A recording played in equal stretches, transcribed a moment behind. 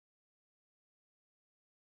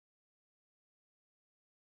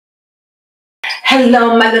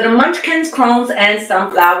Hello, my little munchkins, crones, and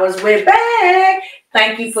sunflowers. We're back.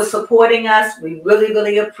 Thank you for supporting us. We really,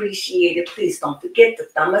 really appreciate it. Please don't forget to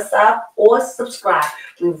thumb us up or subscribe.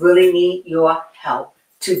 We really need your help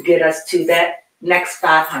to get us to that next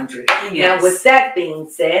 500. Yes. Now, with that being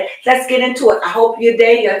said, let's get into it. I hope your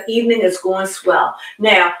day, your evening is going swell.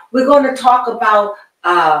 Now, we're going to talk about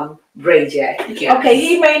Ray J. Yes. Okay,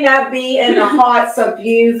 he may not be in the hearts of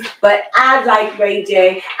you, but I like Ray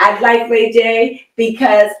J. I like Ray J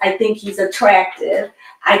because I think he's attractive.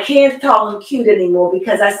 I can't call him cute anymore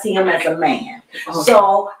because I see him as a man. Okay.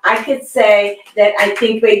 So I could say that I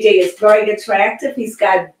think Ray J is very attractive. He's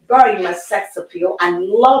got very much sex appeal. I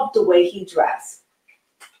love the way he dressed.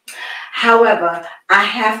 However, I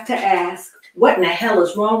have to ask, what in the hell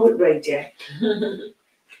is wrong with Ray J?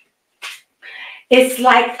 It's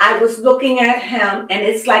like I was looking at him and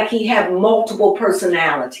it's like he had multiple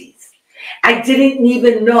personalities. I didn't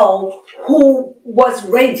even know who was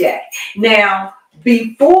Ray J. Now,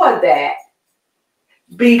 before that,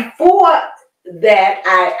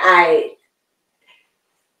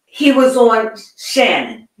 he was on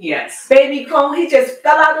Shannon. Yes. Baby Crone, he just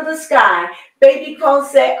fell out of the sky. Baby Crone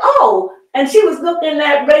said, oh, and she was looking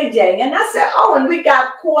at Ray J. And I said, oh, and we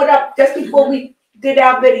got caught up just before we did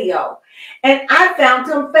our video. And I found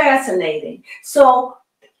him fascinating. So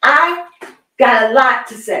I got a lot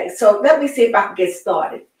to say. So let me see if I can get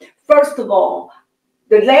started. First of all,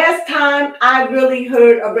 the last time I really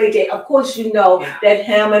heard of Ray J, of course you know that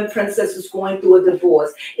him and Princess is going through a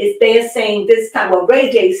divorce. They're saying this time, well,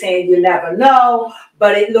 Ray J saying you never know,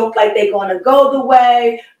 but it looked like they're going to go the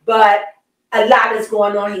way, but a lot is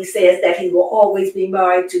going on. He says that he will always be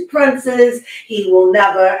married to Princess. He will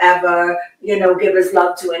never, ever, give his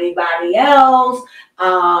love to anybody else.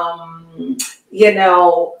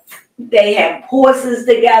 They have horses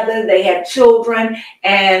together. They have children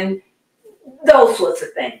and those sorts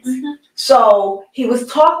of things. Mm-hmm. So he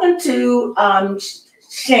was talking to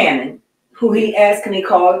Shannon, who he asked, can he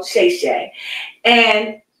call Shay Shay?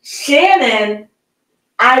 And Shannon,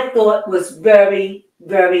 I thought was very,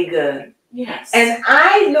 very good. Yes. And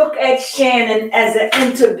I look at Shannon as an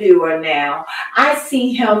interviewer now. I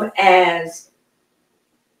see him as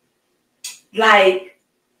like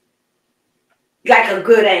a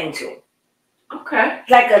good angel. Okay.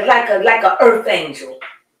 Like a earth angel.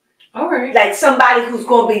 All right. Like somebody who's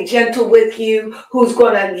going to be gentle with you, who's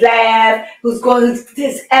going to laugh,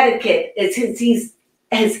 his etiquette is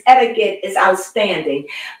his etiquette is outstanding.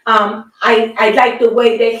 I like the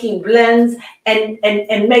way that he blends and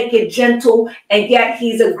make it gentle, and yet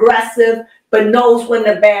he's aggressive, but knows when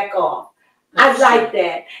to back off. I like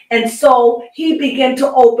that. And so he began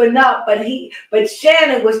to open up, but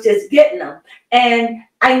Shannon was just getting him. And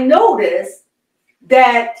I noticed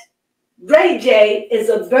that Ray J is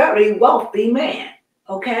a very wealthy man,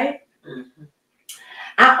 okay? Mm-hmm.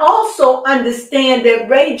 I also understand that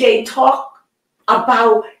Ray J talked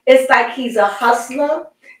about, it's like he's a hustler.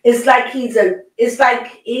 It's like he's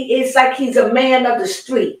a man of the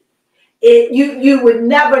street. You would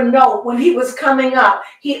never know. When he was coming up,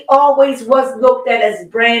 he always was looked at as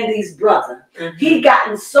Brandy's brother. Mm-hmm. He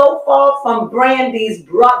gotten so far from Brandy's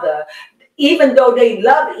brother. Even though they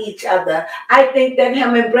love each other, I think that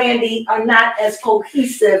him and Brandy are not as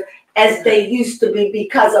cohesive as they used to be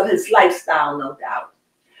because of his lifestyle, no doubt.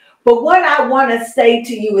 But what I want to say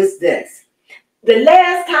to you is this. The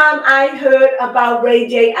last time I heard about Ray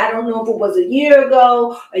J, I don't know if it was a year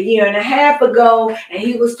ago, a year and a half ago, and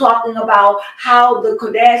he was talking about how the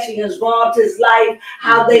Kardashians robbed his life,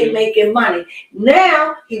 how they making money.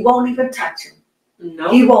 Now, he won't even touch him.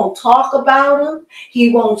 Nope. He won't talk about him.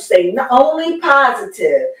 He won't say only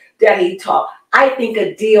positive that he talked. I think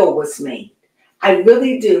a deal was made. I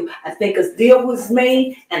really do. I think a deal was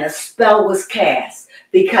made and a spell was cast.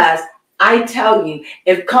 Because I tell you,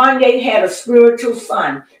 if Kanye had a spiritual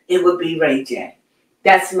son, it would be Ray J.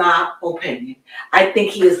 That's my opinion. I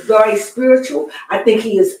think he is very spiritual. I think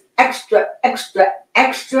he is extra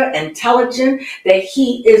intelligent, that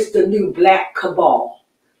he is the new Black Cabal.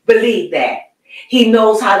 Believe that. He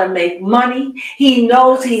knows how to make money. He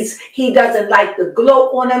knows he doesn't like to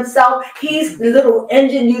gloat on himself. He's the little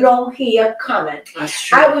engine you don't hear coming. That's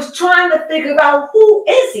true. I was trying to figure out who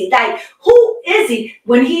is he? Like, who is he?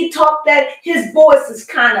 When he talked that, his voice is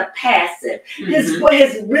kind of passive. Mm-hmm.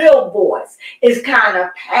 His real voice is kind of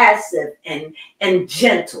passive and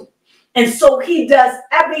gentle. And so he does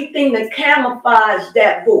everything to camouflage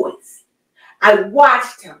that voice. I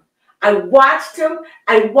watched him on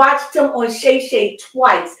Shay Shay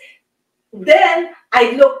twice. Then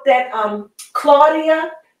I looked at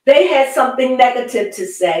Claudia. they had something negative to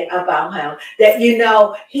say about him. That,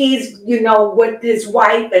 he's, with his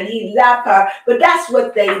wife and he left her. But that's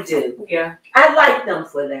what they do. Yeah. I like them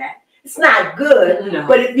for that. It's not good, No.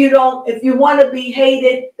 but if you want to be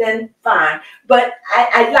hated, then fine. But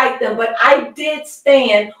I like them. But I did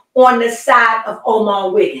stand on the side of Omar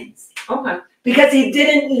Wiggins. Okay. Because he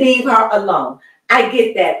didn't leave her alone. I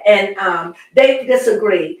get that. And they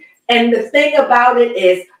disagree. And the thing about it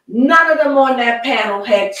is, none of them on that panel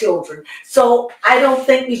had children. So I don't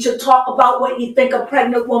think you should talk about what you think a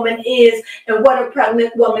pregnant woman is and what a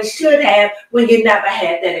pregnant woman should have when you never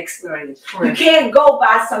had that experience. Right. You can't go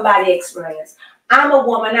by somebody's experience. I'm a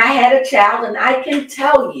woman. I had a child, and I can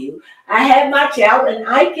tell you, I had my child, and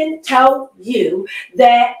I can tell you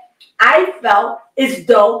that I felt as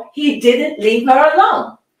though he didn't leave her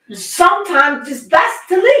alone. Sometimes it's best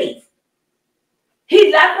to leave. He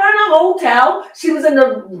left her in a hotel. She was in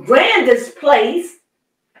the grandest place.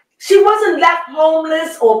 She wasn't left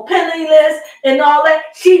homeless or penniless and all that.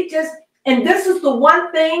 And this is the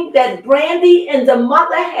one thing that Brandy and the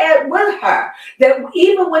mother had with her. That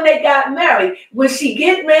even when they got married, when she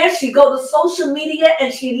get married, she go to social media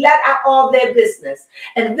and she let out all their business.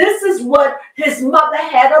 And this is what his mother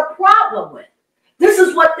had a problem with. This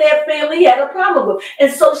is what their family had a problem with.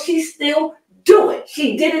 And so she still do it.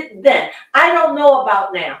 She did it then. I don't know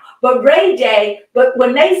about now. But Ray J, but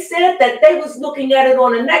when they said that, they was looking at it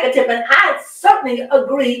on a negative, and I certainly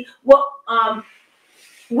agree with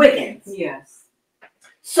Wiggins. Yes.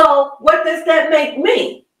 So what does that make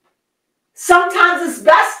me? Sometimes it's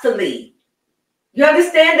best to leave. You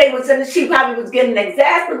understand? She probably was getting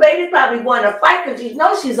exasperated, probably wanted to fight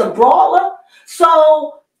because she's a brawler.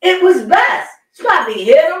 So it was best. She probably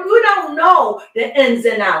hit him. We don't know the ins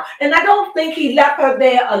and outs. And I don't think he left her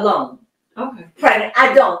there alone. Okay. Pregnant.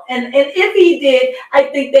 I don't. And if he did, I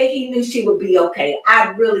think that he knew she would be okay.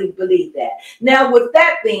 I really believe that. Now, with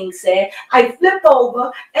that being said, I flip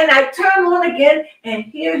over and I turn on again, and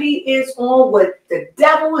here he is on with the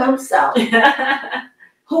devil himself.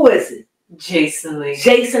 Who is it? Jason Lee.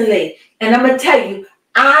 Jason Lee. And I'm going to tell you,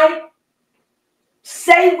 I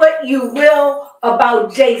say what you will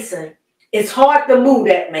about Jason. It's hard to move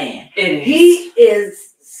that man. He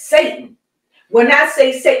is Satan. When I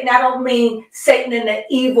say Satan, I don't mean Satan in an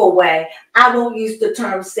evil way. I won't use the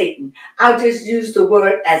term Satan. I'll just use the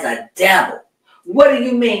word as a devil. What do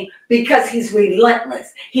you mean? Because he's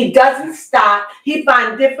relentless. He doesn't stop. He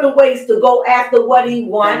finds different ways to go after what he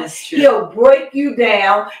wants. He'll break you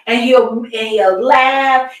down, and he'll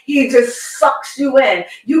laugh. He just sucks you in.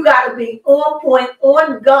 You got to be on point,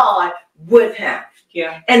 on guard with him.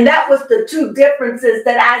 Yeah. And that was the two differences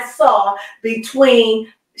that I saw between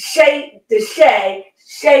Shay,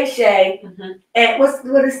 and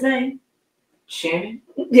what his name? Shannon?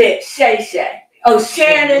 Yeah, Shay. Oh,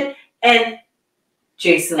 Shannon and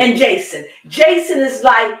Jason. And Jason. Shannon is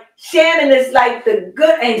like the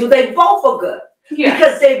good angel. They both are good. Yes.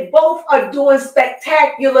 Because they both are doing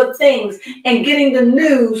spectacular things and getting the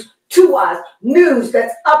news to us, news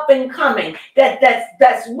that's up and coming,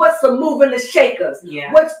 that's what's the moving the shakers,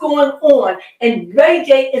 what's going on. And Ray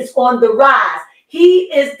J is on the rise. He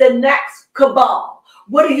is the next cabal.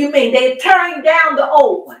 What do you mean? They're tearing down the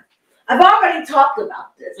old one. I've already talked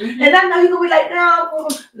about this. And I know you're going to be like, no,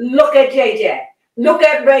 look at JJ. Look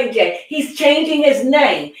at Ray J. He's changing his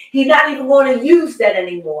name. He's not even going to use that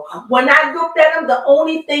anymore. When I looked at him, the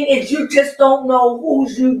only thing is you just don't know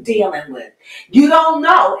who's you dealing with. You don't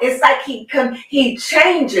know. It's like he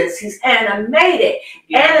changes. He's animated.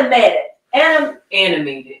 Animated.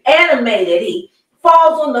 He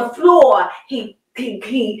falls on the floor. He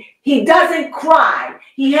doesn't cry.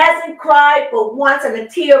 He hasn't cried but once, and a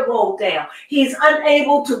tear rolled down. He's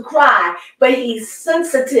unable to cry, but he's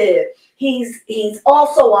sensitive. He's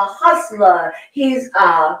also a hustler. He's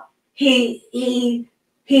a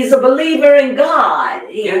believer in God.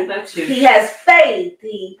 He has faith.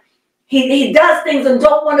 He does things and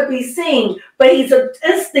don't want to be seen, but he's an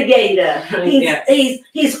instigator.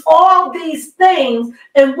 He's all these things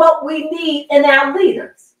and what we need in our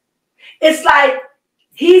leaders. It's like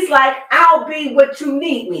he's like, I'll be what you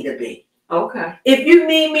need me to be. Okay. If you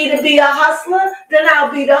need me to be a hustler, then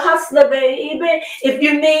I'll be the hustler, baby. If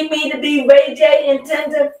you need me to be Ray J and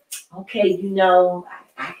Tender, okay,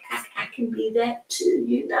 I can be that too,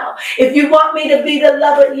 If you want me to be the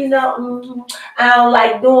lover, I don't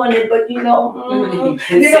like doing it, but he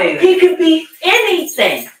can be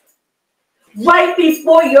anything. Right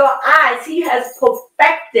before your eyes, he has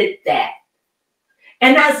perfected that.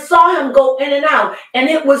 And I saw him go in and out, and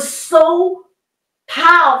it was so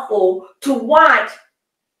powerful to watch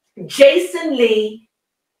Jason Lee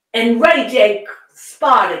and Ray J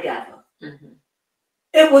spar together. Mm-hmm.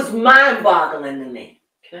 It was mind-boggling to me.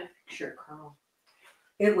 Can I fix your crown?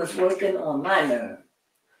 It was working on my nerve.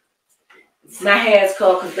 My hair's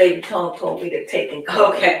curled because Baby Tone told me to take and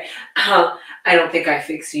curl. Okay. I don't think I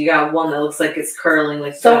fixed you. You got one that looks like it's curling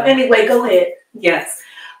like So that. anyway, go ahead. Yes.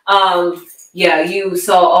 Yeah, you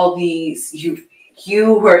saw all these. You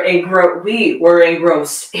were we were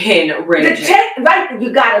engrossed in rage. Right,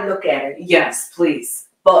 you gotta look at it. Yes, please.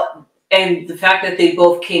 And the fact that they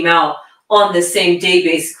both came out on the same day,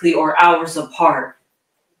 basically, or hours apart,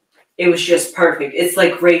 it was just perfect. It's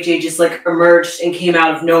like Ray J just like emerged and came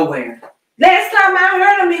out of nowhere. Last time I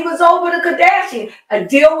heard him, he was over the Kardashian. A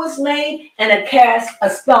deal was made and a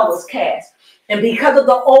spell was cast. And because of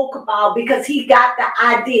the old cabal, because he got the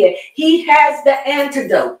idea, he has the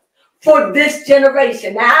antidote for this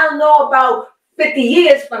generation. Now, I don't know about 50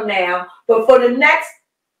 years from now, but for the next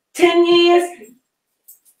 10 years,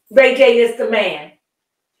 Ray J is the man.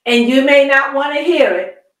 And you may not want to hear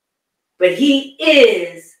it, but he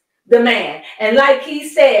is the man. And like he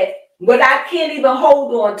said, but I can't even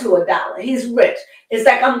hold on to $1. He's rich. It's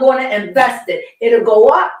like I'm going to invest it. It'll go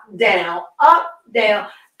up, down, up, down.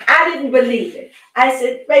 I didn't believe it. I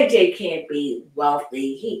said, Ray J can't be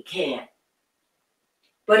wealthy. He can't.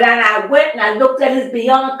 But then I went and I looked at his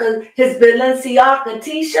Balenciaga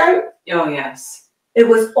t-shirt. Oh, yes. It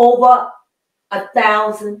was over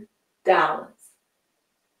 $1,000. Mm-hmm.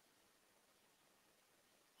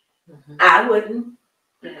 I wouldn't.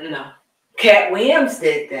 No. Cat Williams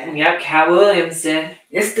did that. Yep, Cat Williams did.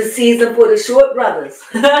 It's the season for the Short Brothers.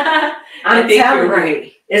 I think you're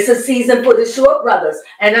right. It's a season for the Short Brothers.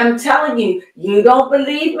 And I'm telling you, you don't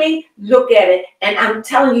believe me? Look at it. And I'm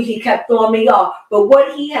telling you, he kept throwing me off. But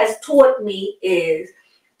what he has taught me is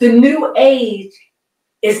the new age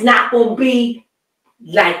is not going to be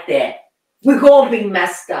like that. We're going to be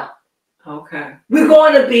messed up. Okay. We're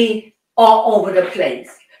going to be all over the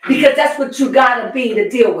place. Because that's what you got to be to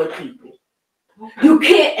deal with people. Okay. You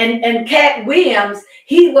can't, and Cat Williams,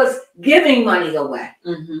 he was giving money away.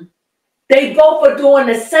 Mm-hmm. They both are doing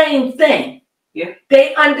the same thing. Yeah.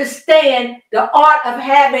 They understand the art of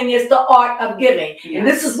having is the art of giving. Yes. And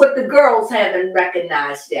this is what the girls haven't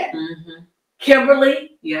recognized yet. Mm-hmm.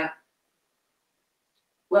 Kimberly. Yeah.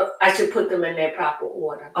 Well, I should put them in their proper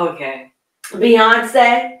order. Okay.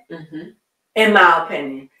 Beyonce, mm-hmm. in my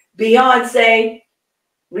opinion. Beyonce,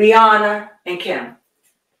 Rihanna, and Kim.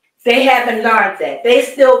 They haven't learned that. They're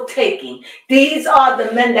still taking. These are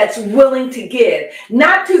the men that's willing to give,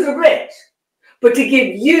 not to the rich, but to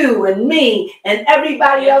give you and me and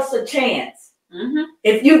everybody else a chance. Mm-hmm.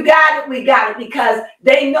 If you got it, we got it, because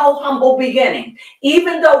they know humble beginning.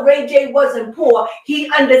 Even though Ray J wasn't poor, he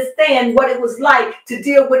understands what it was like to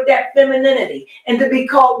deal with that femininity and to be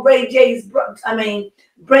called Brandy's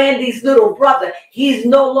little brother. He's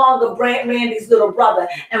no longer Brandy's little brother.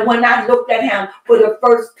 And when I looked at him for the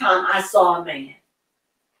first time, I saw a man.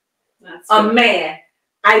 Man.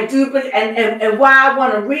 I do, and why I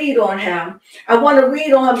want to read on him, I want to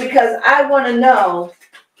read on him because I want to know,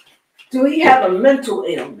 do he have a mental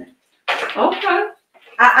ailment? Okay.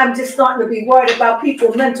 I'm just starting to be worried about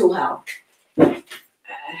people's mental health.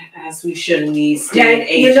 As we should in these day and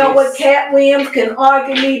ages. You know what? Cat Williams can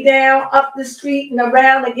argue me down up the street and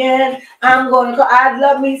around again. I'd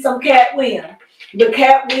love me some Cat Williams. But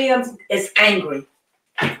Cat Williams is angry.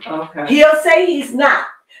 Okay. He'll say he's not.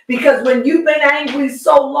 Because when you've been angry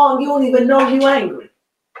so long, you don't even know you're angry.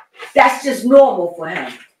 That's just normal for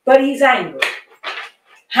him. But he's angry.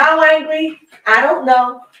 How angry? I don't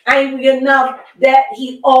know. Angry enough that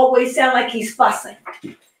he always sounds like he's fussing.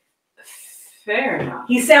 Fair enough.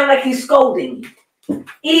 He sounds like he's scolding you.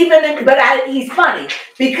 He's funny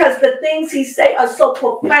because the things he say are so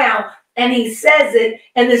profound, and he says it,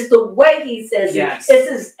 and it's the way he says it. It's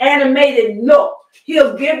his animated look.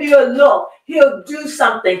 He'll give you a look. He'll do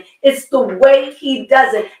something. It's the way he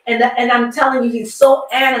does it. And I'm telling you, he's so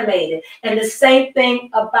animated. And the same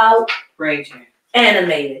thing about Ray J.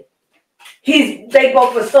 Animated. They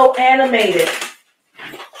both are so animated.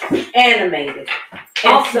 Animated.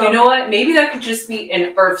 Also, you know what? Maybe that could just be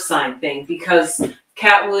an earth sign thing, because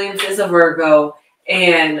Cat Williams is a Virgo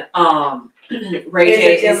and Ray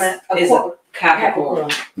J is a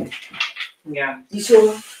Capricorn. Yeah. You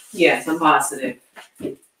sure? Yes, I'm positive.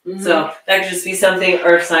 Mm-hmm. So that could just be something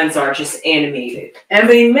earth signs are, just animated. And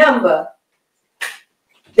remember,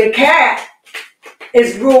 the cat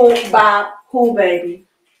is ruled by who, baby?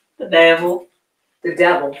 The devil. The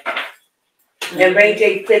devil. And Ray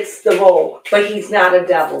J fits the role, but he's not a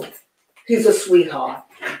devil. He's a sweetheart.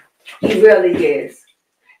 He really is.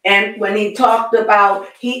 And when he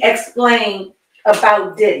explained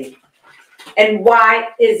about Diddy. And why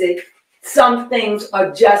is it some things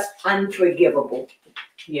are just unforgivable?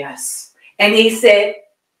 Yes. And he said,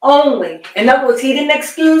 only, in other words, he didn't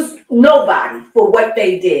excuse nobody for what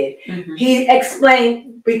they did. Mm-hmm. He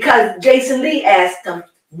explained, because Jason Lee asked him,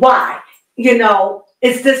 why? You know,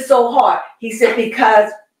 is this so hard? He said,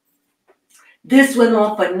 because this went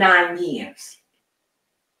on for 9 years.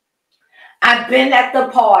 I've been at the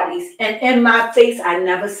parties, and in my face, I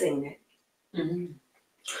never seen it. Mm-hmm.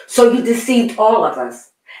 So you deceived all of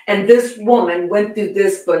us. And this woman went through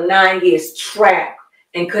this for 9 years, trapped,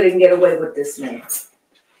 and couldn't get away with this man.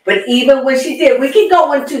 But even when she did, we can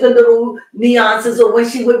go into the little nuances, or when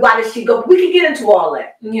she would, why did she go? We can get into all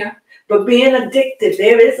that. Yeah. But being addicted,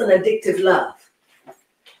 there is an addictive love.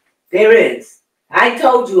 There is. I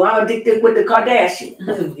told you, I'm addicted with the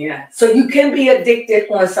Kardashians. Yeah. So you can be addicted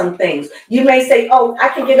on some things. You may say, oh, I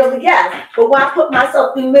can get over gas, but why put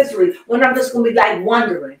myself through misery when I'm just going to be like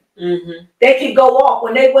wondering? Mm-hmm. They could go off.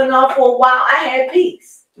 When they went off for a while, I had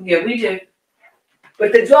peace. Yeah, we did.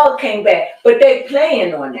 But the drug came back. But they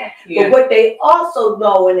playing on that. Yeah. But what they also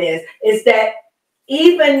knowing is that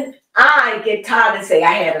even I get tired and say,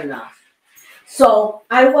 I had enough. So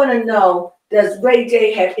I want to know, does Ray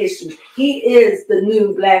J have issues? He is the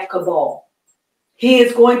new Black Cabal. He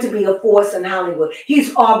is going to be a force in Hollywood.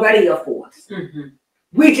 He's already a force. Mm-hmm.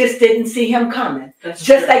 We just didn't see him coming. That's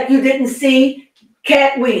just true. like you didn't see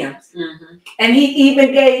Cat Williams. Mm-hmm. And he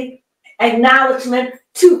even gave acknowledgement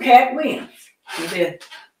to Cat Williams. He did.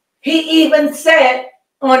 He even said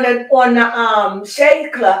on the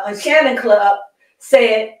Shade Club, Shannon Club,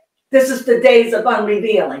 said, this is the days of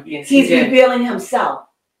unrevealing. Yes, He's revealing himself.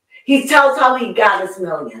 He tells how he got his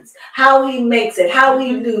millions, how he makes it, how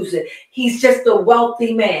he loses it. He's just a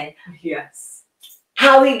wealthy man. Yes.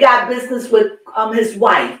 How he got business with his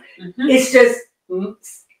wife. Mm-hmm. It's just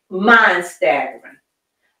mind-staggering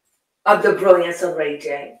of the brilliance of Ray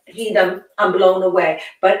J. I'm blown away.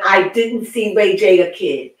 But I didn't see Ray J a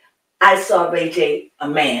kid. I saw Ray J a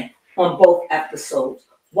man on both episodes.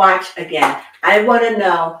 Watch again. I want to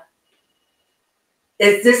know,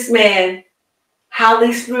 is this man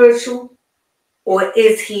highly spiritual, or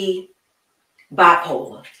is he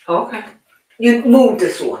bipolar? Okay. You mood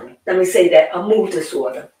disorder. Let me say that, a mood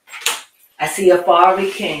disorder. I see a fiery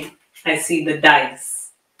king. I see the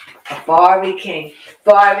dice. A fiery king.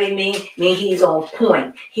 Fiery mean he's on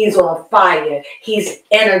point. He's on fire. He's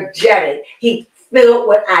energetic. He filled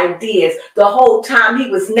with ideas. The whole time he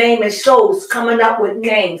was naming shows, coming up with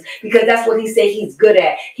names, because that's what he said he's good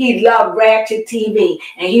at. He loved Ratchet TV,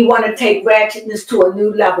 and he want to take ratchetness to a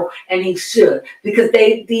new level, and he should, because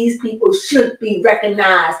these people should be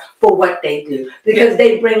recognized for what they do, because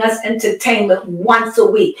they bring us entertainment once a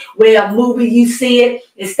week. Where a movie, you see it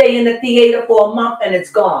stay in the theater for a month and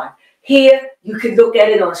it's gone. Here, you can look at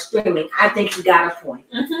it on streaming. I think he got a point.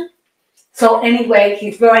 Mm-hmm. So anyway,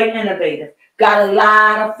 he's very innovative. Got a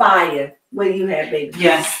lot of fire. What do you have, baby?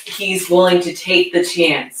 Yes, he's willing to take the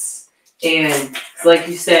chance. And like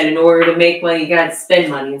you said, in order to make money, you got to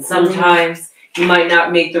spend money. And sometimes you might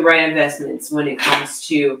not make the right investments when it comes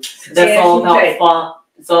to. That's all about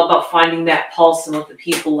it's all about finding that pulse and what the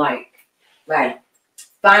people like. Right.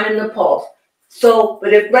 Finding the pulse. So,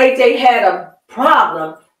 but if Ray J had a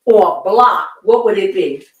problem or a block, what would it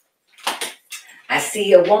be? I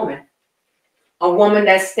see a woman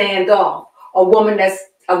that stand off. A woman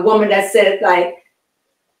that said, like,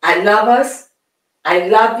 I love us, I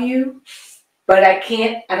love you, but I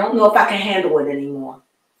don't know if I can handle it anymore.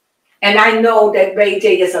 And I know that Ray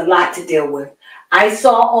J is a lot to deal with. I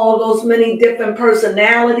saw all those many different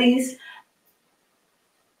personalities.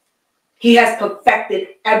 He has perfected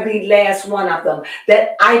every last one of them.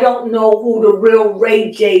 That I don't know who the real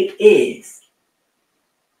Ray J is.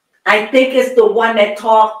 I think it's the one that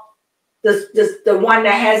the one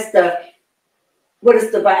that has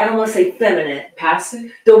I don't want to say feminine.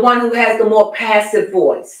 Passive? The one who has the more passive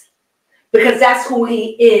voice. Because that's who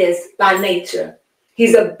he is by nature.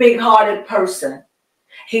 He's a big-hearted person.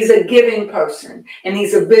 He's a giving person. And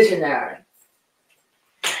he's a visionary.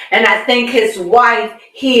 And I think his wife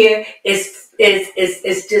here is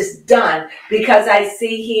just done. Because I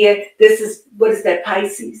see here, what is that,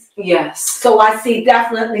 Pisces? Yes. So I see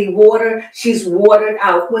definitely water. She's watered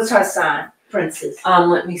out. What's her sign? Princess.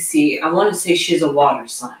 Let me see. I want to say she's a water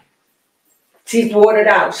sign. She's watered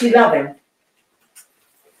out. She loves him.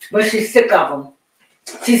 But she's sick of him.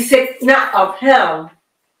 She's sick not of him,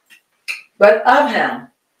 but of him.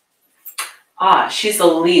 She's a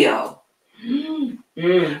Leo. Mm.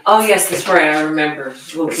 Oh, yes, that's right. I remember.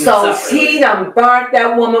 So he done burnt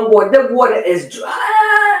that woman water. The water is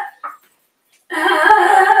dry.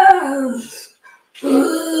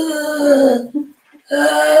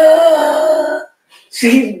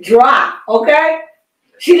 She's dry, okay?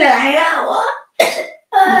 She like,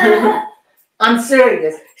 I'm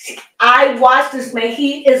serious. I watched this man.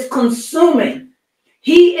 He is consuming.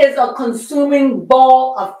 He is a consuming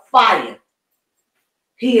ball of fire.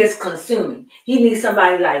 He is consuming. He needs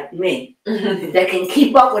somebody like me that can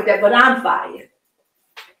keep up with that, but I'm fired.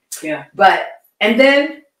 Yeah. And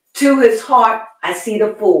then to his heart, I see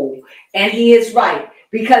the fool. And he is right,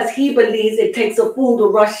 because he believes it takes a fool to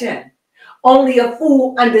rush in. Only a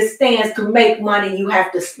fool understands to make money, you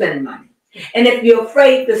have to spend money. And if you're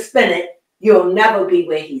afraid to spend it, you'll never be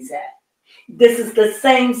where he's at. This is the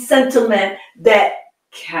same sentiment that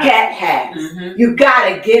Cat has. You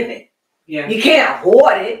gotta give it. Yeah. You can't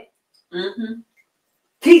hoard it.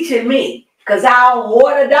 Teaching me, because I'll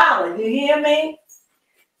hoard $1. You hear me?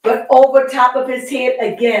 But over top of his head,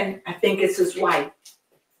 again, I think it's his wife,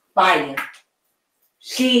 fighting.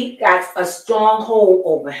 She got a strong hold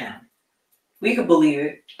over him. We could believe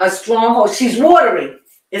it. A strong hold. She's watery.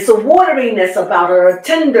 It's a wateriness about her, a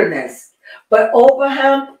tenderness. But over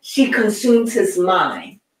him, she consumes his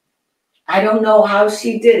mind. I don't know how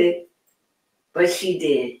she did it, but she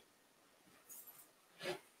did.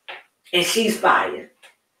 And she's fired.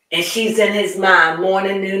 And she's in his mind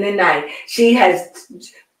morning, noon, and night.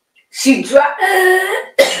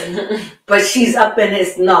 But she's up in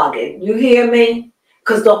his noggin. You hear me?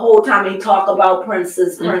 Because the whole time he talk about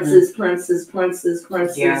princess, yeah.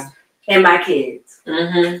 and my kids.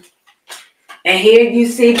 And here you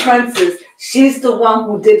see princess. She's the one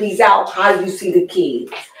who divvies out how you see the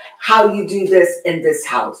kids, how you do this in this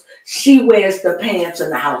house. She wears the pants in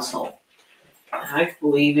the household. I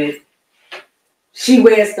believe it. She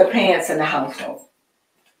wears the pants in the household.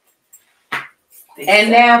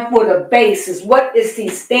 And now for the basis, what is he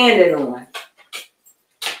standing on?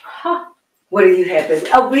 What do you have?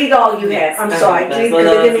 Oh, read all you have. I'm sorry. Please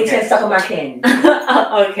give me a chance to suck on my candy.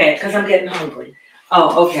 Okay. Because I'm getting hungry.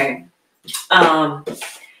 Oh, okay.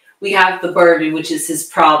 We have the burden, which is his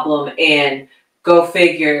problem, and go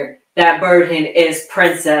figure, that burden is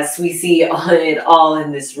princess. We see it all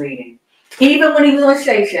in this reading. Even when he was on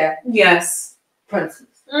Shake Shack. Yes. Princess.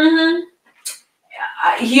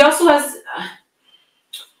 He also has...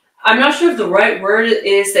 I'm not sure if the right word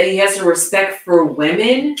is that he has a respect for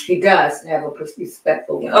women. He does have a respect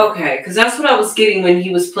for women. Okay, because that's what I was getting when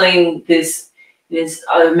he was playing this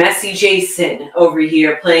messy Jason over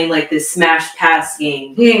here, playing like this smash pass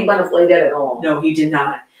game. He ain't gonna play that at all. No, he did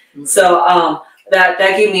not. So that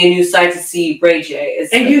gave me a new side to see Ray J.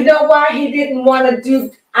 And you know why he didn't want to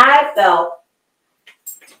do? I felt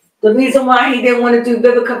the reason why he didn't want to do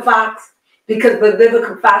Vivica Fox. Because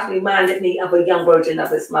Vivica Fox reminded me of a young virgin of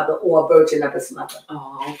his mother, or a virgin of his mother.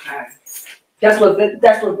 Oh, okay. That's what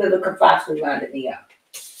Vivica Fox reminded me of.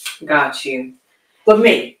 Got you. For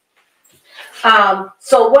me.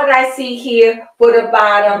 So what I see here for the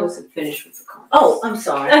bottom. I wasn't finished with the cards. Oh, I'm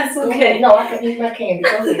sorry. That's okay. No, I can eat my candy.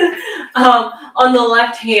 Go ahead. On the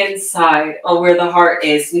left-hand side, where the heart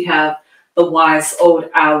is, we have the wise old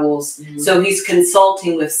owls. So he's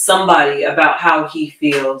consulting with somebody about how he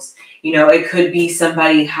feels. You know, it could be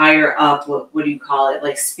somebody higher up, what do you call it?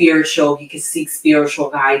 Like spiritual. He could seek spiritual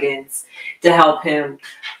guidance to help him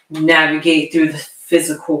navigate through the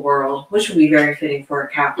physical world, which would be very fitting for a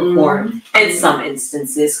Capricorn in some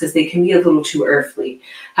instances, because they can be a little too earthly.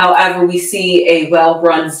 However, we see a well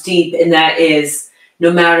runs deep, and that is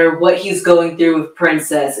no matter what he's going through with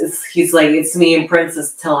Princess, he's like, it's me and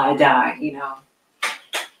Princess till I die, you know.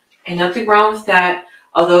 And nothing wrong with that.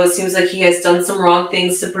 Although it seems like he has done some wrong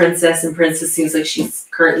things to Princess, and Princess seems like she's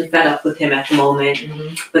currently fed up with him at the moment.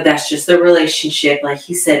 But that's just their relationship. Like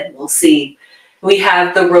he said, we'll see. We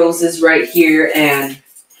have the roses right here, and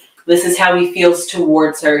this is how he feels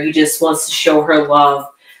towards her. He just wants to show her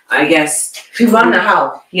love. I guess. She run the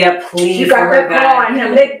house. Yeah, please. She got that claw on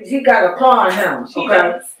him. She got a claw on him. She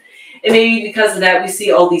does. And maybe because of that, we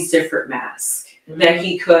see all these different masks that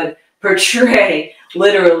he could portray,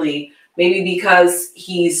 literally. Maybe because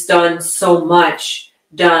he's done so much,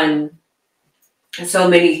 done so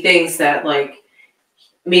many things that, like,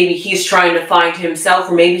 maybe he's trying to find himself,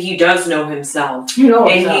 or maybe he does know himself. He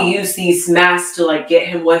used these masks to, like, get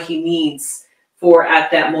him what he needs for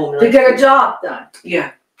at that moment. To get a job done.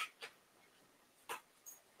 Yeah.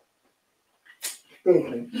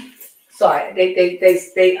 Sorry, they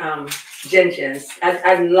gingers.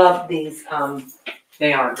 I love these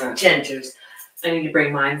they are good. Gingers. I need to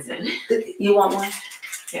bring mine in. You want one?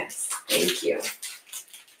 Yes, thank you.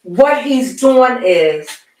 What he's doing is,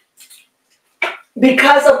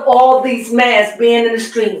 because of all these masks, being in the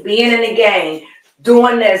street, being in the gang,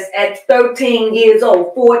 doing this at 13 years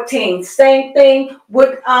old, 14. Same thing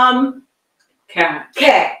with Cat.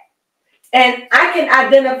 And I can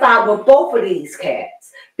identify with both of these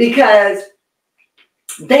cats because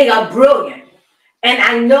they are brilliant. And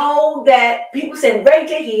I know that people say, Ray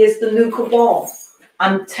J, he is the new Cabal.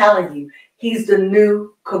 I'm telling you, he's the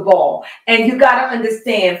new Cabal. And you got to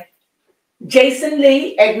understand, Jason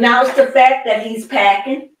Lee acknowledged the fact that he's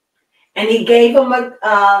packing. And he gave him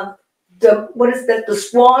the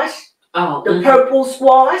squash, the purple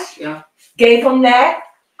squash. Yeah. Gave him that.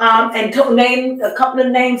 And named a couple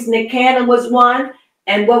of names. Nick Cannon was one.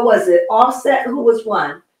 And what was it? Offset, who was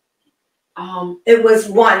one? It was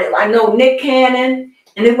one. I know Nick Cannon,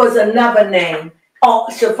 and it was another name. Oh,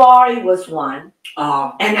 Shafari was one.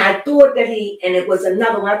 And I thought that and it was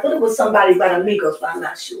another one. I thought it was somebody by Amigos, but I'm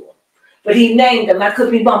not sure. But he named them. I could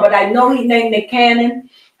be wrong, but I know he named Nick Cannon.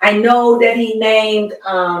 I know that he named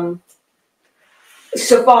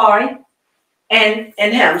Safari and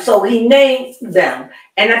him. So he named them.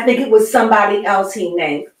 And I think it was somebody else he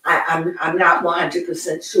named. I'm not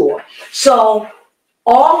 100% sure. So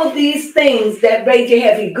all of these things that Ray J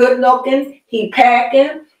has, he good looking, he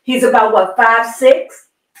packing. He's about, what, 5'6"?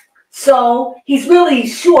 So he's really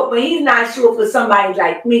short, but he's not short for somebody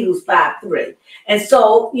like me who's 5'3". And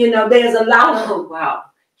so, you know, there's a lot of... Oh, wow.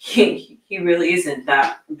 He really isn't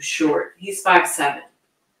that short. He's 5'7".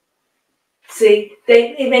 See,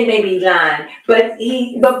 they may be lying, but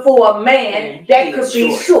for a man, that could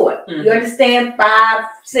be short. Mm-hmm. You understand?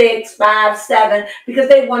 5'6", 5'7", because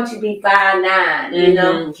they want you to be 5'9", you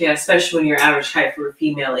know? Yeah, especially when your average height for a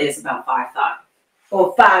female is about 5'5".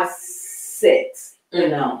 Or 5'6", you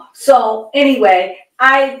know. So anyway,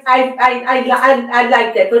 I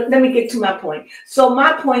like that, but let me get to my point. So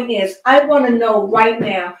my point is, I want to know right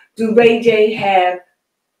now, do Ray J have,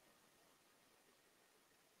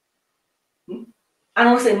 I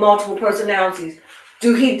don't want to say multiple personalities,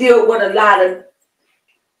 do he deal with a lot of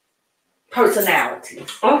personalities?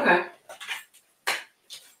 Okay.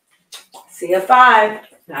 See a 5.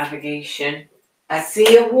 Navigation. I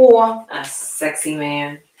see a war. A sexy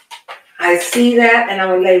man. I see that, and I'm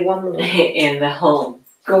going to lay one more. In the home.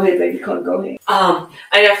 Go ahead, baby. Go ahead. I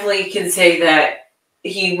definitely can say that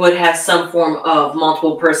he would have some form of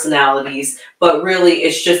multiple personalities, but really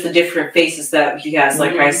it's just the different faces that he has.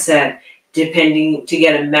 Like I said, depending on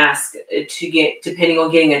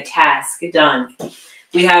getting a task done.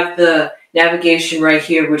 We have the navigation right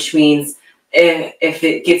here, which means if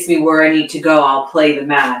it gets me where I need to go, I'll play the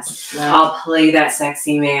mask. Right. I'll play that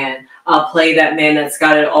sexy man. I'll play that man that's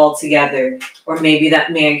got it all together. Or maybe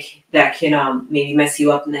that man that can maybe mess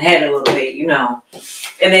you up in the head a little bit, you know.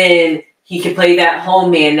 And then he can play that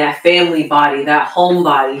home man, that family body, that home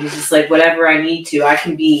body. He's just like, whatever I need to. I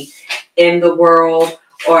can be in the world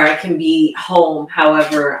or I can be home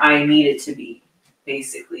however I need it to be.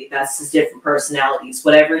 Basically, that's his different personalities.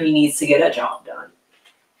 Whatever he needs to get a job done.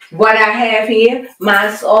 What I have here,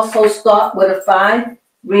 mine's also start with a 5.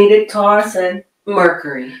 Read it, Taurus, and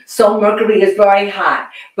Mercury. So Mercury is very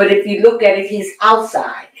hot. But if you look at it, he's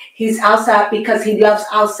outside. He's outside because he loves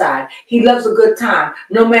outside. He loves a good time.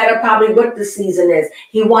 No matter probably what the season is.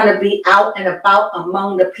 He want to be out and about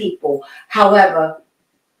among the people. However,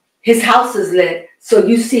 his house is lit. So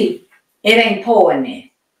you see, it ain't pouring there.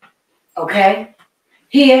 Okay?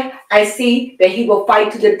 Here, I see that he will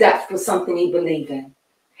fight to the death for something he believes in.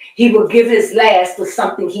 He will give his last for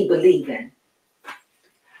something he believes in.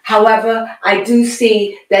 However, I do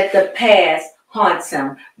see that the past haunts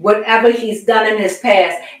him. Whatever he's done in his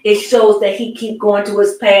past, it shows that he keep going to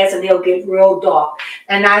his past and he'll get real dark.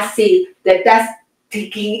 And I see that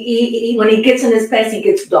when he gets in his past, he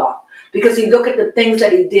gets dark. Because he look at the things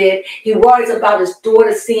that he did. He worries about his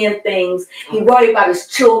daughter seeing things. He worries about his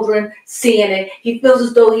children seeing it. He feels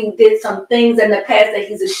as though he did some things in the past that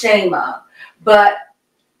he's ashamed of. But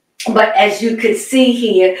as you could see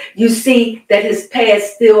here, you see that his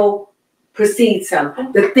past still precedes him.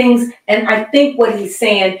 The things, and I think what he's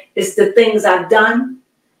saying is the things I've done,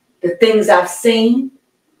 the things I've seen,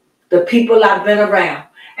 the people I've been around.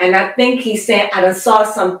 And I think he's saying, I done saw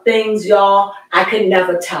some things, y'all, I could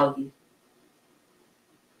never tell you.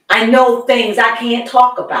 I know things I can't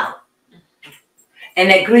talk about. And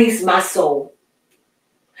that grieves my soul.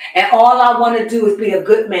 And all I want to do is be a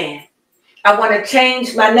good man. I want to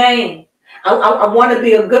change my name. I want to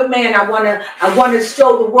be a good man. I want to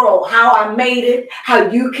show the world how I made it, how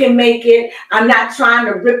you can make it. I'm not trying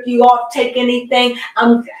to rip you off, take anything.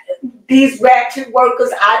 These ratchet workers,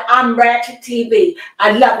 I'm Ratchet TV.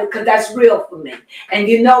 I love it because that's real for me. And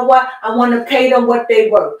you know what? I want to pay them what they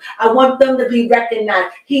worth. I want them to be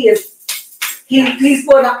recognized. He's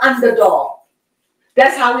for the underdog.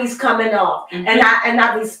 That's how he's coming off. And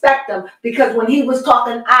I respect him, because when he was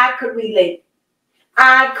talking, I could relate.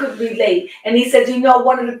 And he said, you know,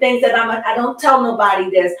 one of the things that I don't tell nobody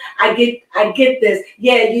this. I get this.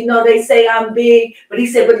 Yeah, you know, they say I'm big, but he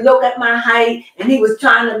said, but look at my height. And he was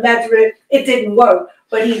trying to measure it. It didn't work.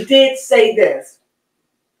 But he did say this.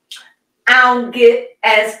 I don't get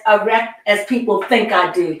as erect as people think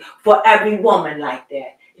I do for every woman like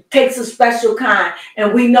that. It takes a special kind.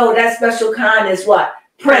 And we know that special kind is what?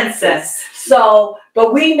 Princess. So,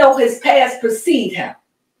 but we know his past precede him.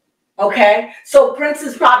 Okay? So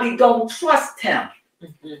Princess probably don't trust him.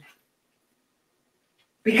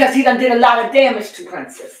 Because he done did a lot of damage to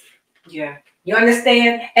Princess. Yeah. You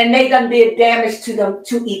understand? And they done did damage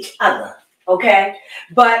to each other. Okay?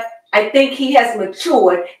 But I think he has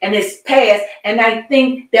matured in his past, and I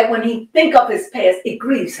think that when he think of his past, it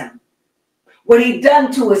grieves him. What he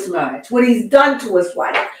done to his marriage, what he's done to his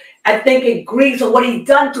wife, I think it grieves him. What he's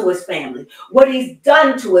done to his family, what he's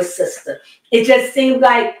done to his sister. It just seemed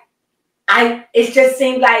like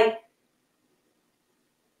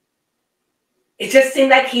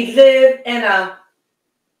he lived in a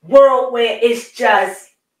world where it's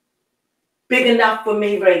just big enough for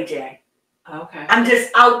me, Ray J. Okay. I'm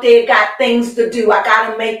just out there, got things to do. I got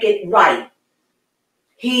to make it right.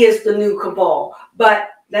 He is the new cabal. But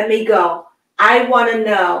let me go. I want to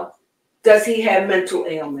know, does he have mental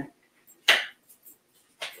ailment?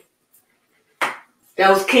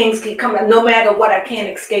 Those kings keep coming. No matter what, I can't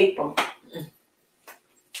escape them.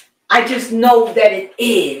 I just know that it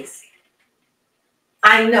is.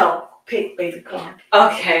 I know. Pick, baby, come.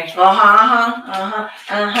 Okay. I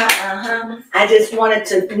just wanted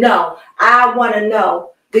to know. I want to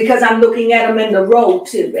know, because I'm looking at him in the road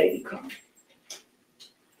too, baby, come.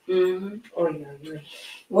 Oh, yeah.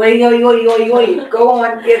 Go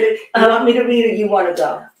on, get it. You want me to read it? You want to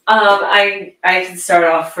go? I can start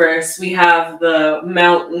off first. We have the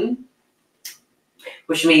mountain,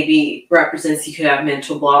 which maybe represents you could have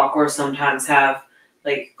mental block, or sometimes have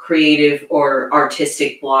like creative or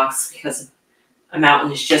artistic blocks, because a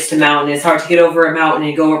mountain is just a mountain. It's hard to get over a mountain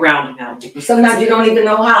and go around a mountain. Sometimes you don't even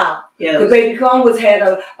know how. Yeah. Because baby Crones had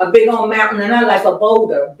a big old mountain in her life, a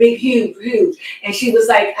boulder, big, huge. And she was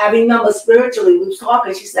like, I remember spiritually, we was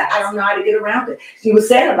talking, she said, I don't know how to get around it. She was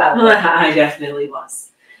sad about it. I definitely was.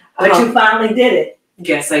 But you finally did it.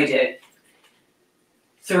 Yes, I did.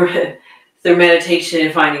 Through meditation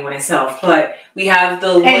and finding myself. But we have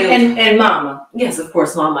the loyal... and Mama. Yes, of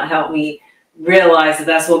course, Mama helped me realize that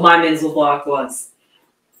that's what my mental block was.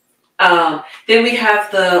 Then we have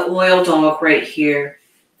the loyal dog right here,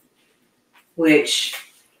 which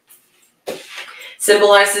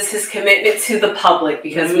symbolizes his commitment to the public,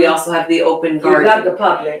 because we also have the open garden. He loves the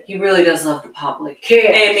public. He really does love the public.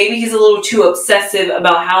 Care. And maybe he's a little too obsessive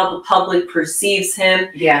about how the public perceives him.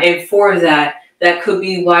 Yeah. And for that could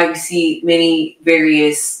be why we see many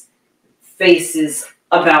various faces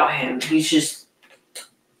about him. He's just,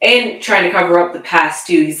 and trying to cover up the past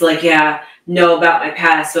too. He's like, yeah, know about my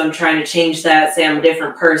past, so I'm trying to change that, say I'm a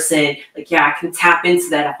different person. Like, yeah, I can tap into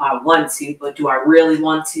that if I want to, but do I really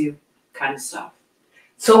want to? Kind of stuff.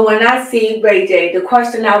 So when I see Ray J, the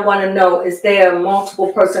question I want to know is, there are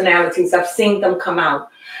multiple personalities. I've seen them come out.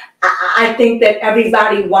 I think that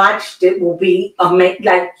everybody watched it will be amazing.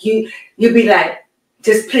 Like you'd be like,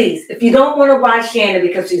 just please, if you don't want to watch Shannon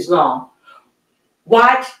because she's long,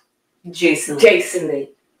 watch Jason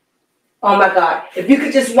Lee. Oh my God. If you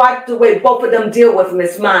could just watch the way both of them deal with him,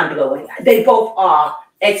 it's mind-blowing. They both are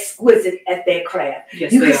exquisite at their craft.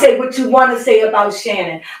 Yes, you can say what you want to say about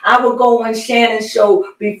Shannon. I will go on Shannon's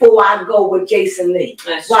show before I go with Jason Lee.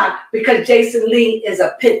 Why? Because Jason Lee is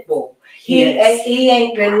a pit bull. He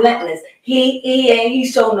ain't relentless. He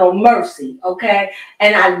show no mercy, okay?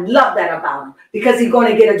 And I love that about him, because he's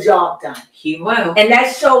going to get a job done. He will. And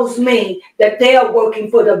that shows me that they are working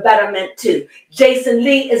for the betterment too. Jason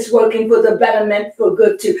Lee is working for the betterment for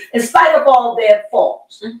good too. In spite of all their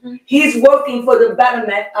faults, he's working for the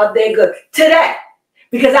betterment of their good today.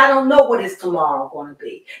 Because I don't know what is tomorrow going to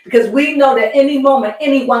be. Because we know that any moment,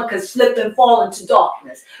 anyone can slip and fall into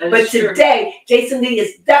darkness. But today, Jason Lee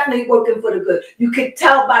is definitely working for the good. You can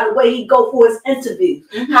tell by the way he go for his interviews,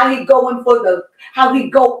 how he go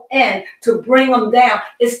in to bring them down.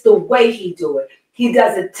 It's the way he do it. He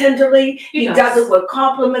does it tenderly. He does it with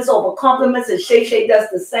compliments over compliments, and Shay Shay does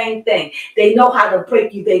the same thing. They know how to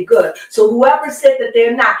break you, they good. So whoever said that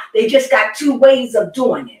they're not, they just got two ways of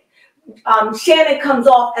doing it. Shannon comes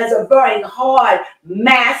off as a very hard,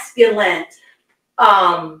 masculine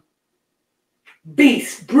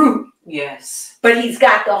beast, brute. Yes. But he's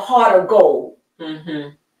got the heart of gold.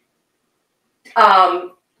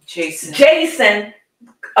 Jason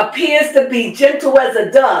appears to be gentle as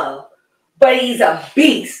a dove, but he's a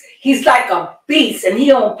beast. He's like a beast, and he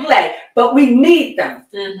don't play. But we need them.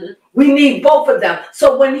 We need both of them.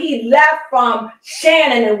 So when he left from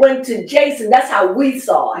Shannon and went to Jason, that's how we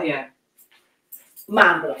saw it. Yeah.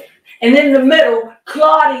 Mind blowing. And in the middle,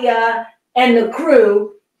 Claudia and the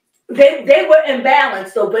crew, they were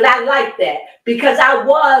imbalanced though, but I like that because I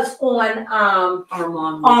was on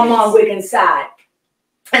Armand Wiggins' side.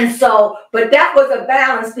 And so, but that was a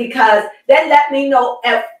balance because that let me know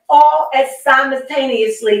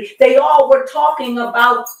simultaneously, they all were talking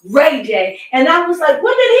about Ray J. And I was like,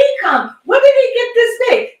 when did he come? When did he get this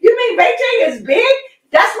big? You mean Ray J is big?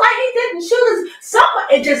 That's why he didn't shoot us.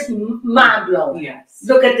 It just mind blowing. Yes.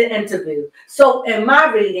 Look at the interview. So in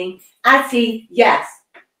my reading, I see, yes.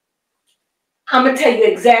 I'm going to tell you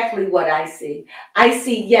exactly what I see. I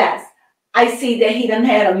see, yes. I see that he done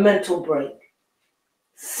had a mental break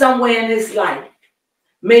somewhere in his life.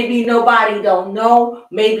 Maybe nobody don't know.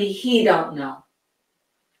 Maybe he don't know.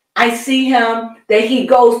 I see him that he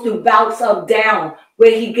goes through bouts of down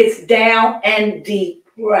where he gets down and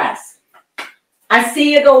depressed. I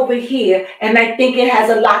see it over here, and I think it has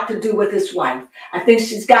a lot to do with his wife. I think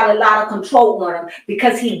she's got a lot of control on him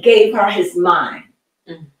because he gave her his mind.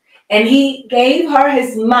 And he gave her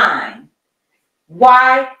his mind.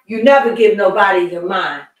 Why? You never give nobody your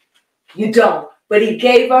mind. You don't. But he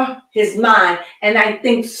gave her his mind. And I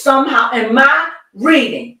think somehow in my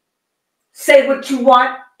reading, say what you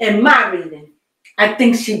want, in my reading, I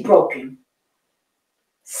think she broke him.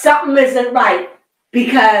 Something isn't right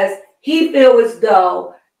because he feels as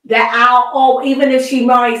though that even if she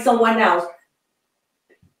marries someone else,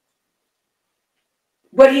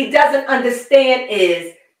 what he doesn't understand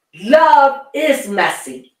is love is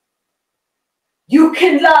messy. You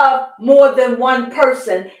can love more than one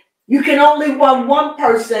person. You can only love one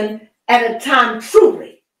person at a time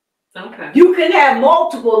truly. Okay. You can have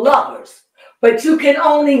multiple lovers, but you can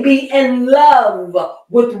only be in love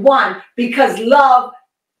with one because love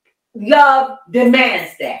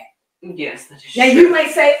demands that. Yes, that is now true. You may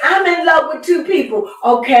say, I'm in love with two people.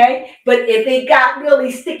 Okay, but if it got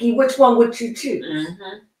really sticky, which one would you choose?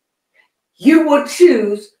 You would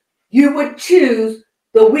choose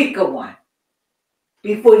the weaker one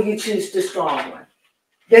before you choose the strong one.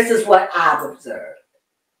 This is what I've observed.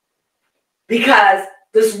 Because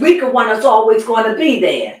this weaker one is always going to be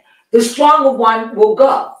there. The stronger one will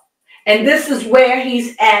go. And this is where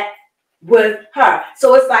he's at with her.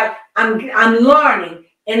 So it's like, I'm learning.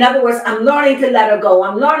 In other words, I'm learning to let her go.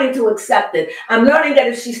 I'm learning to accept it. I'm learning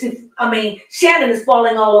that Shannon is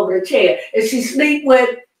falling all over the chair. If she sleep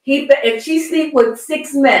with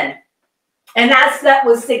 6 men, and I slept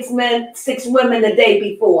with 6 women the day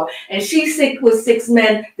before, and she sleep with 6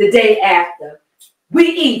 men the day after, we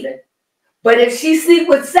even. But if she sleep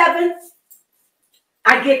with 7,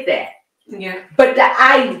 I get that. Yeah. But the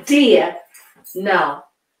idea, no,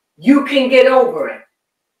 you can get over it.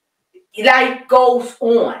 Life goes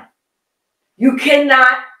on. You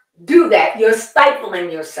cannot do that. You're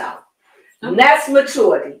stifling yourself. And that's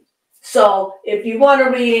maturity. So if you want a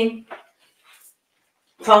reading,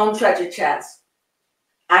 Crone Treasure Chest,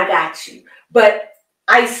 I got you. But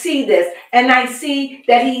I see this, and I see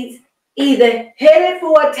that he's either headed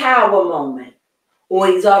for a tower moment or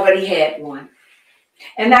he's already had one.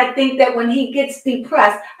 And I think that when he gets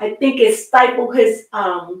depressed, I think it stifles his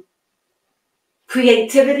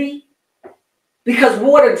creativity because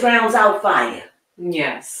water drowns out fire.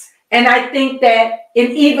 Yes. And I think that, and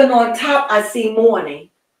even on top, I see mourning.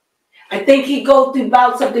 I think he goes through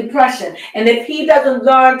bouts of depression. And if he doesn't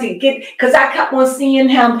learn to because I kept on seeing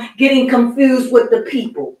him getting confused with the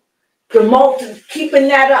people. Keeping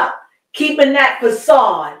that up, keeping that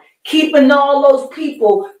facade, keeping all those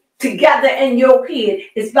people together in your head,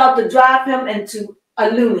 it's about to drive him into a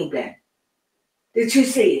loony bin. Did you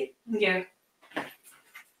see it? Yeah.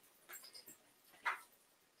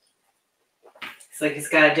 It's like he's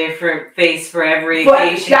got a different face for every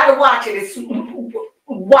occasion. You gotta watch it. It's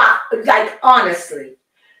like honestly.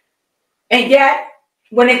 And yet,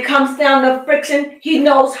 when it comes down to friction, he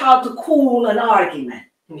knows how to cool an argument.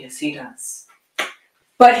 Yes, he does.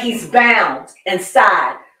 But he's bound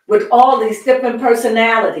inside with all these different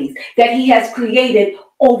personalities that he has created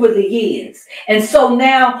over the years. And so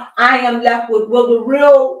now I am left with, will the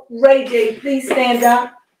real Ray J please stand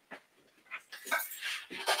up?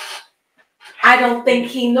 I don't think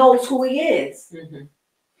he knows who he is.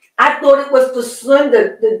 I thought it was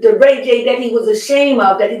the Ray J that he was ashamed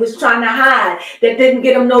of, that he was trying to hide, that didn't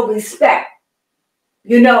get him no respect.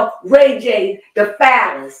 You know, Ray J, the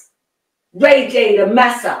phallus. Ray J, the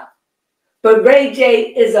mess up. But Ray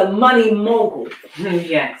J is a money mogul.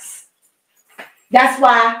 Yes. That's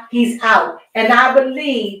why he's out. And I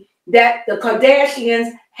believe that the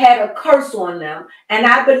Kardashians had a curse on them. And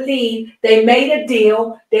I believe they made a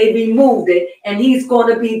deal, they removed it, and he's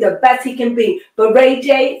going to be the best he can be. But Ray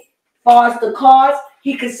J, as far as the cards,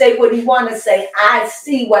 he can say what he want to say. I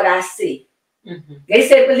see what I see. They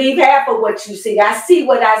say believe half of what you see. I see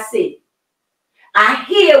what I see. I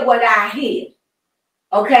hear what I hear.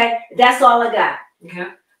 Okay? That's all I got. Okay.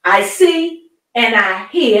 I see and I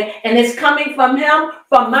hear, and it's coming from him,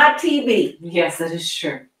 from my TV. Yes, that is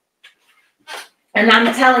true. And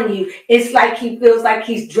I'm telling you, it's like he feels like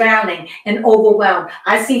he's drowning and overwhelmed.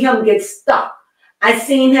 I see him get stuck. I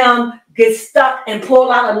seen him get stuck and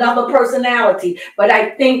pull out another personality. But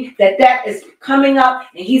I think that that is coming up,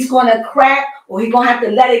 and he's going to crack, or he's going to have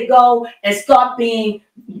to let it go and start being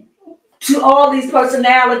to all these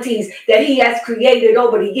personalities that he has created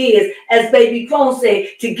over the years, as Baby Crone said,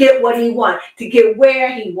 to get what he wants, to get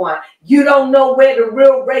where he wants. You don't know where the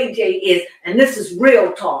real Ray J is, and this is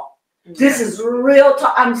real talk. This is real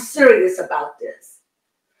talk. I'm serious about this.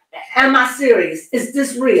 Am I serious? Is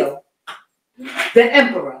this real? The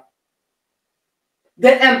Emperor.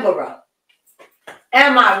 The Emperor.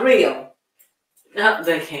 Am I real?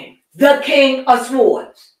 The King. The King of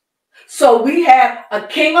Swords. So we have a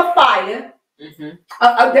King of Fire,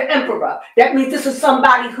 the Emperor. That means this is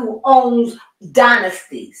somebody who owns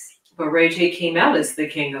dynasties. But Ray J came out as the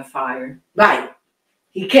King of Fire. Right.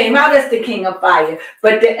 He came out as the King of Fire,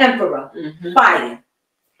 but the Emperor, fire.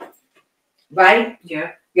 Right?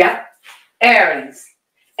 Yeah. Yeah. Aries.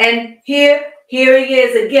 And here he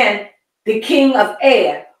is again, the King of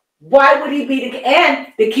Air. Why would he be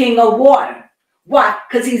the King of Water? Why?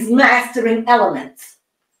 Because he's mastering elements.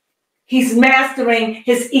 He's mastering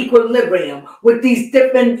his equilibrium with these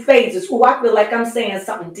different phases. Oh, I feel like I'm saying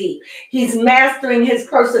something deep. He's mastering his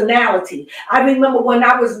personality. I remember when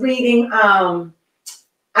I was reading on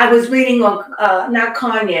not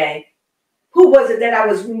Kanye. Who was it that I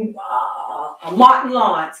was reading? Martin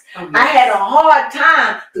Lawrence. I had a hard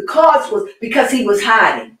time. The cause was because he was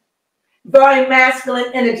hiding. Very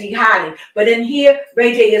masculine energy hiding. But in here,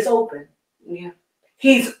 Ray J is open. Yeah.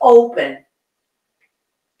 He's open.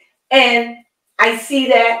 And I see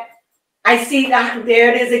that.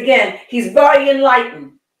 There it is again. He's very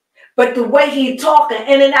enlightened. But the way he's talking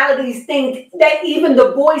in and out of these things, that even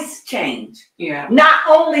the voice change. Yeah. Not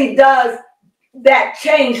only does that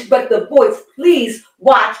change, but the voice. Please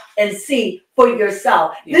watch and see for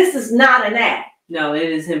yourself. Yeah. This is not an act. No, it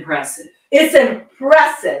is impressive. It's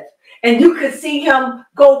impressive. And you could see him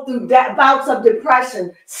go through that bouts of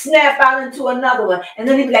depression, snap out into another one. And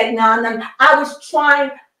then he'd be like, no.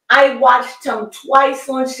 I watched him twice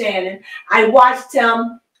on Shannon. I watched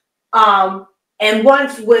him and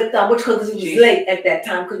once with, which because he was late at that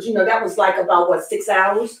time, because, you know, that was like about, what, 6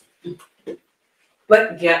 hours?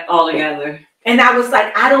 But yeah, all together. And I was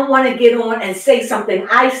like, I don't want to get on and say something.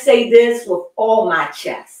 I say this with all my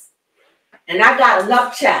chest. And I got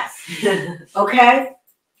enough chest. Okay?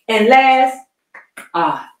 And last,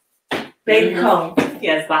 Baby Crone.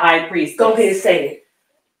 Yes, the high priest. Go ahead and say it.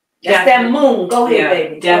 That's that moon. Go ahead,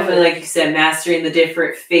 baby. Definitely, like you said, mastering the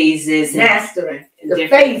different phases. Mastering the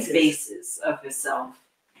different phases of himself.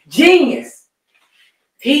 Genius.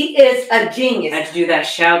 He is a genius. Had to do that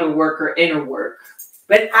shadow work or inner work.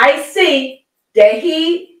 But I see that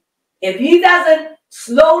if he doesn't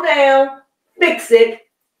slow down, fix it,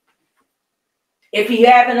 if he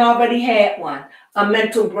haven't already had one, a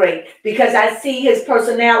mental break. Because I see his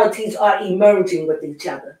personalities are emerging with each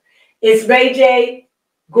other. Is Ray J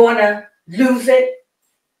gonna lose it?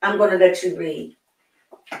 I'm gonna let you read.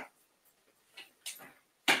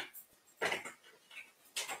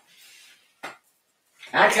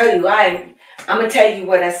 I tell you, I'm gonna tell you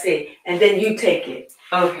what I see, and then you take it.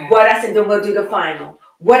 Okay. What I said, then we'll do the final.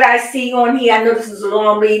 What I see on here, I know this is a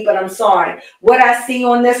long read, but I'm sorry. What I see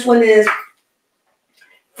on this one is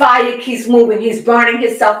fire keeps moving. He's burning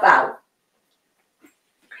himself out.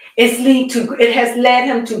 It has led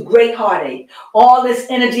him to great heartache. All this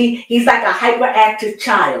energy, he's like a hyperactive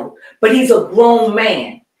child, but he's a grown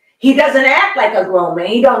man. He doesn't act like a grown man.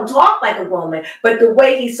 He don't talk like a grown man. But the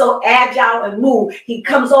way he's so agile and move, he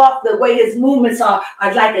comes off the way his movements are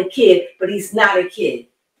like a kid, but he's not a kid.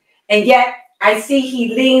 And yet, I see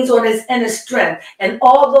he leans on his inner strength. And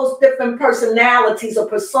all those different personalities or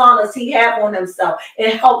personas he have on himself,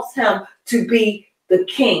 it helps him to be the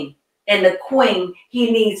king and the queen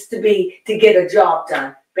he needs to be to get a job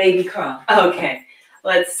done. Baby Crone. Okay.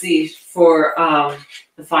 Let's see for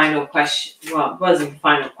the final question. Well, it wasn't the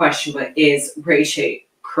final question, but is Ray J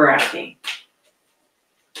cracking?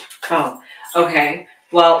 Oh, okay.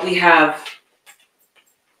 Well, we have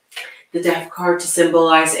the Death card to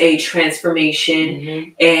symbolize a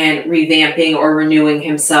transformation and revamping or renewing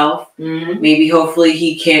himself. Maybe, hopefully,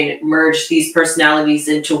 he can merge these personalities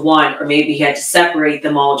into one, or maybe he had to separate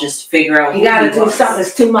them all just to figure out. You got to do something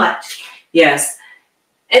that's too much. Yes.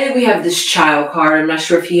 And then we have this child card. I'm not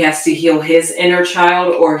sure if he has to heal his inner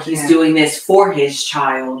child or he's doing this for his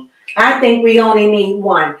child. I think we only need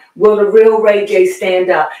one. Will the real Ray J stand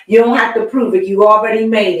up? You don't have to prove it. You already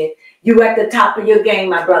made it. You at the top of your game,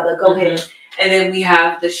 my brother. Go ahead. And then we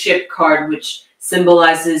have the ship card, which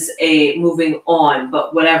symbolizes a moving on.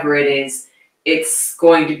 But whatever it is, it's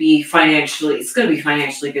going to be financially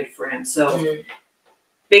good for him. So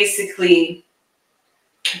basically,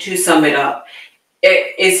 to sum it up,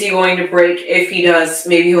 is he going to break? If he does,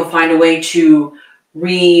 maybe he'll find a way to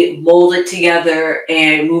remold it together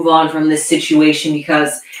and move on from this situation,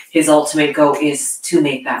 because his ultimate goal is to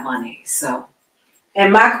make that money. So,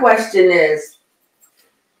 and my question is,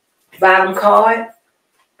 bottom card,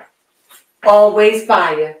 always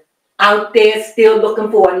fire. Out there still looking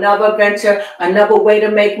for another venture, another way to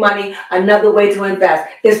make money, another way to invest.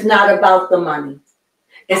 It's not about the money.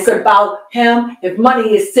 It's about him. If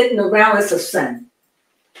money is sitting around, it's a sin.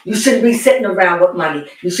 You shouldn't be sitting around with money.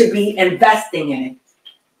 You should be investing in it.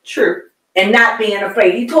 True. And not being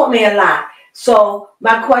afraid. He taught me a lot. So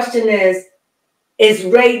my question is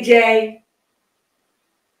Ray J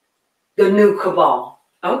the new cabal?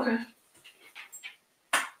 Okay.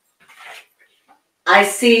 I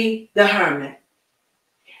see the hermit.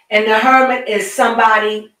 And the hermit is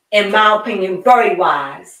somebody, in my opinion, very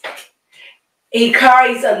wise. He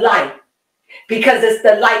carries a light because it's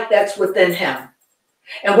the light that's within him.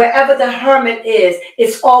 And wherever the hermit is,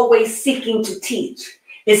 it's always seeking to teach.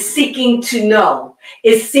 It's seeking to know.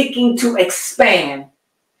 It's seeking to expand.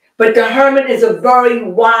 But the hermit is a very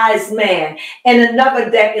wise man. And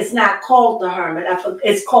another deck is not called the hermit.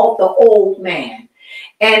 It's called the old man.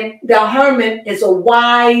 And the hermit is a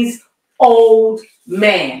wise old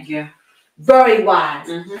man. Yeah. Very wise.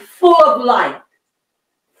 Full of light.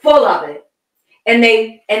 Full of it. And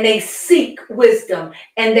they seek wisdom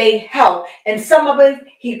and they help. And some of it,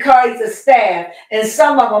 he carries a staff. And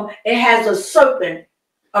some of them, it has a serpent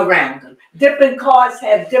around them. Different cards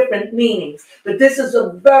have different meanings. But this is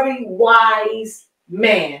a very wise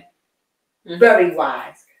man. Very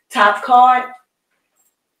wise. Top card.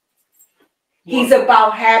 He's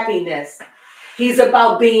about happiness. He's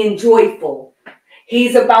about being joyful.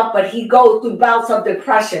 But he goes through bouts of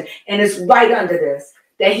depression. And it's right under this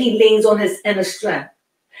that he leans on his inner strength.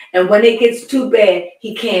 And when it gets too bad,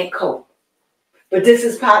 he can't cope. But this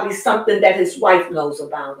is probably something that his wife knows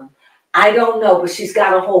about him. I don't know, but she's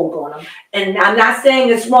got a hold on him. And I'm not saying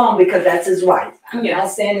it's wrong because that's his wife. I'm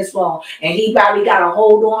not saying it's wrong. And he probably got a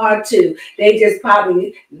hold on her too. They just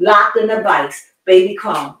probably locked in a vice. Baby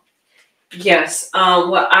Crone. Yes.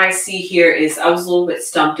 What I see here is I was a little bit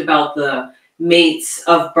stumped about the mates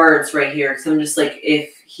of birds right here. Because I'm just like,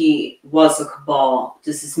 if he was a cabal,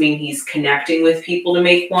 does this mean he's connecting with people to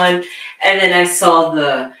make one? And then I saw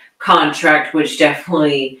the contract, which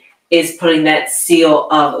definitely is putting that seal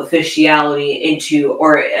of officiality into,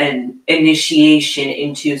 or an initiation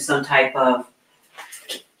into, some type of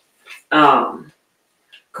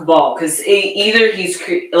cabal. Because either he's,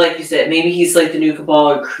 like you said, maybe he's like the new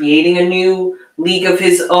cabal, or creating a new league of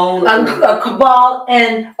his own. A cabal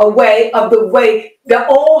and a way of the way the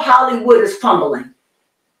old Hollywood is crumbling.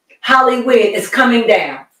 Hollywood is coming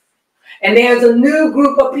down. And there's a new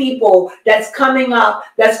group of people that's coming up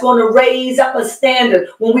that's going to raise up a standard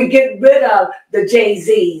when we get rid of the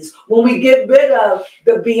Jay-Z's, when we get rid of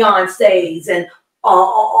the Beyoncé's and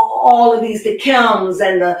all of these, the Kims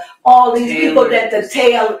and all these people that the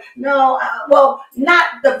Taylor, well,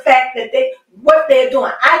 not the fact that what they're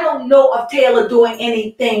doing. I don't know of Taylor doing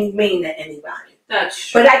anything mean to anybody. That's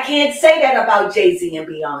true. But I can't say that about Jay-Z and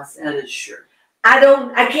Beyonce. That is true.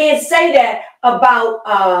 I can't say that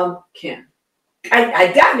about Kim.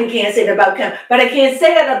 I definitely can't say that about Kim, but I can't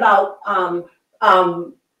say that about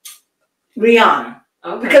Rihanna.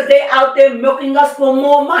 Okay. Because they're out there milking us for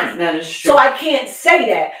more money. That is true. So I can't say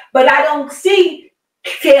that. But I don't see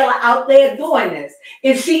Taylor out there doing this.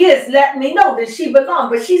 If she is, let me know that she belongs.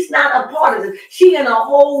 But she's not a part of this. She's in a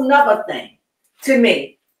whole nother thing to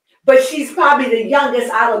me. But she's probably the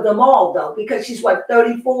youngest out of them all, though, because she's, what,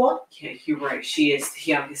 34? Yeah, you're right. She is the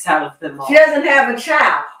youngest out of them all. She doesn't have a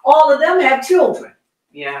child. All of them have children.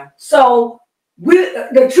 Yeah. So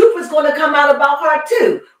the truth is going to come out about her,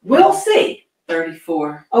 too. We'll see.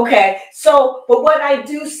 34. Okay. So, but what I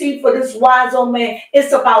do see for this wise old man,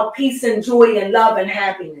 it's about peace and joy and love and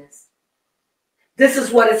happiness. This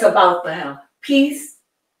is what it's about for him. Peace,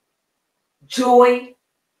 joy,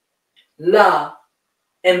 love,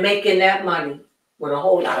 and making that money with a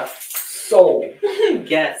whole lot of soul.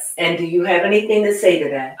 Yes. And do you have anything to say to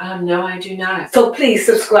that? No, I do not. So please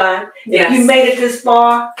subscribe. Yes. If you made it this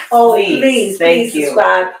far, please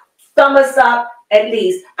subscribe. Thumb us up at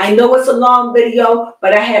least. I know it's a long video,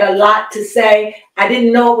 but I had a lot to say. I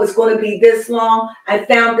didn't know it was going to be this long. I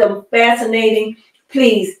found them fascinating.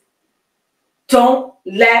 Please don't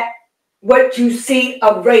let what you see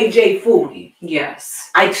of Ray J fool you. Yes.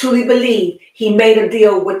 I truly believe he made a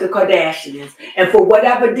deal with the Kardashians. And for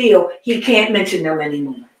whatever deal, he can't mention them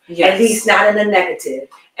anymore. Yes. At least not in the negative.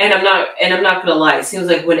 And I'm not gonna lie, it seems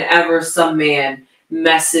like whenever some man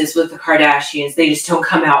messes with the Kardashians, they just don't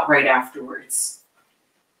come out right afterwards.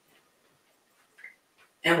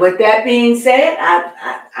 And with that being said,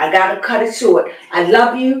 I gotta cut it short. I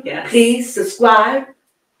love you. Yes. Please subscribe.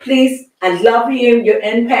 Please, I love hearing your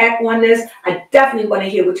impact on this. I definitely want to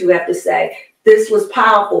hear what you have to say. This was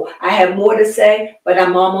powerful. I have more to say, but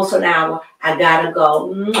I'm almost an hour. I gotta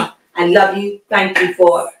go. I love you. Thank you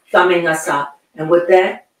for thumbing us up. And with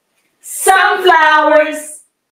that, sunflowers.